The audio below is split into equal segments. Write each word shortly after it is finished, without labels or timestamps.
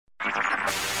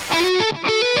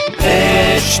HT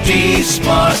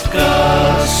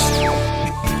Smartcast.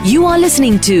 You are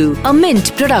listening to a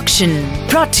Mint production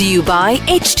brought to you by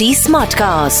HT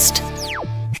Smartcast.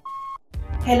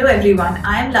 Hello everyone,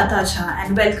 I am Lata Jha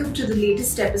and welcome to the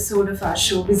latest episode of our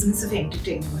show Business of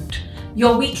Entertainment,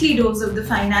 your weekly dose of the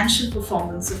financial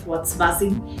performance of what's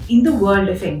buzzing in the world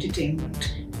of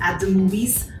entertainment, at the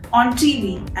movies, on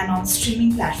TV and on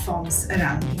streaming platforms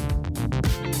around you.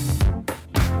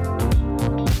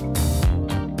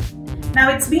 Now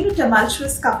it's been a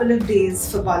tumultuous couple of days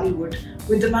for Bollywood,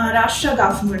 with the Maharashtra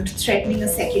government threatening a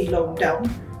second lockdown,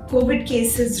 COVID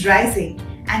cases rising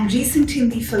and recent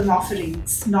Hindi film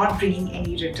offerings not bringing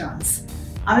any returns.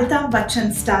 Amitabh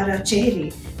Bachchan's star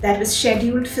Chehre that was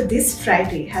scheduled for this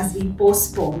Friday has been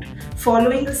postponed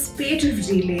following a spate of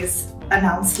delays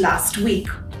announced last week,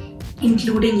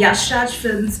 including Yash Raj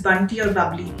Films' Bunty Aur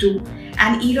Bubbly 2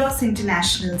 and Eros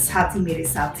International's Hathi Mere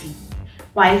Saathi.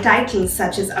 While titles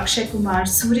such as Akshay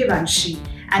Kumar's Suryavanshi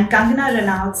and Kangana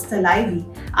Ranaut's Talaivi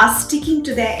are sticking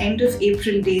to their end of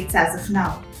April dates as of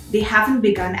now, they haven't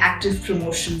begun active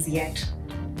promotions yet.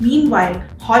 Meanwhile,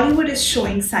 Hollywood is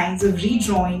showing signs of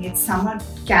redrawing its summer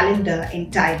calendar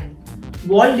entirely.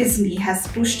 Walt Disney has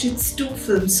pushed its two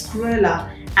films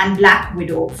Cruella and Black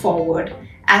Widow forward,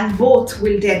 and both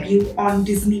will debut on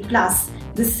Disney Plus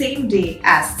the same day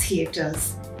as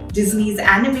theaters. Disney's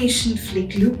animation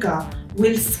flick Luca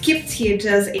will skip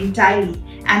theaters entirely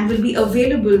and will be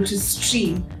available to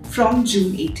stream from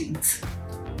June 18th.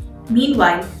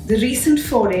 Meanwhile, the recent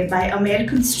foray by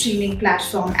American streaming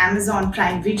platform Amazon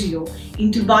Prime Video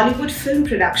into Bollywood film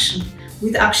production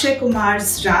with Akshay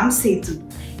Kumar's Ram Setu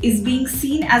is being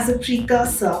seen as a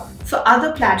precursor for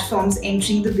other platforms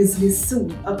entering the business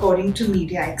soon, according to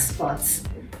media experts.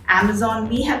 Amazon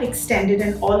may have extended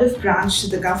an olive branch to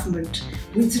the government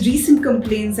with recent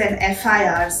complaints and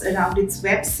FIRs around its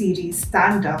web series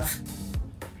Tandav.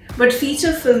 But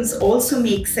feature films also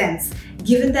make sense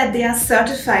given that they are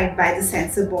certified by the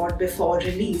censor board before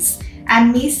release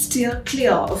and may steer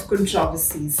clear of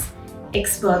controversies.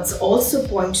 Experts also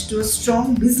point to a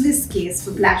strong business case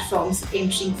for platforms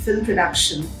entering film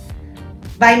production.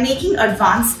 By making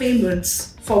advance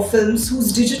payments for films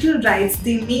whose digital rights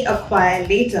they may acquire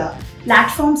later,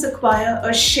 platforms acquire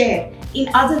a share in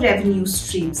other revenue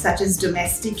streams such as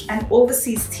domestic and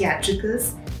overseas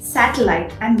theatricals,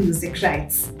 satellite and music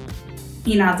rights.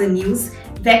 In other news,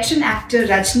 veteran actor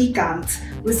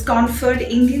Rajinikanth was conferred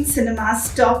Indian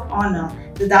cinema's top honour,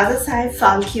 the Dadasaheb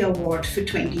Phalke Award for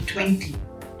 2020.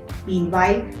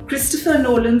 Meanwhile, Christopher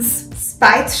Nolan's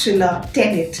spy thriller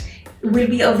Tenet will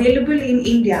be available in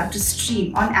India to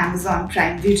stream on Amazon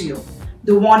Prime Video.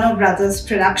 The Warner Brothers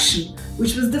production,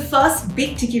 which was the first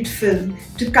big-ticket film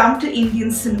to come to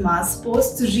Indian cinemas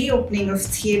post the reopening of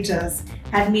theatres,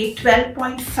 had made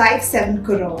 12.57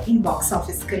 crore in box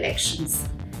office collections.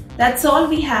 That's all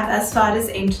we have as far as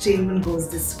entertainment goes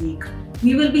this week.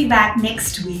 We will be back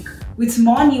next week with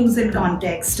more news and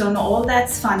context on all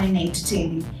that's fun and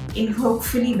entertaining in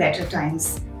hopefully better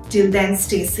times. Till then,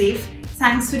 stay safe.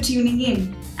 Thanks for tuning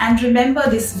in. And remember,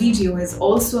 this video is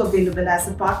also available as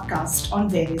a podcast on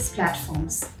various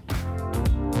platforms.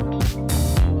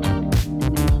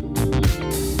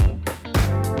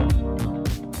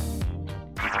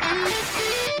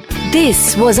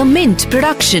 This was a Mint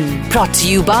production brought to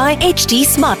you by HT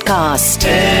Smartcast.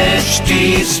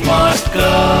 HT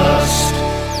Smartcast.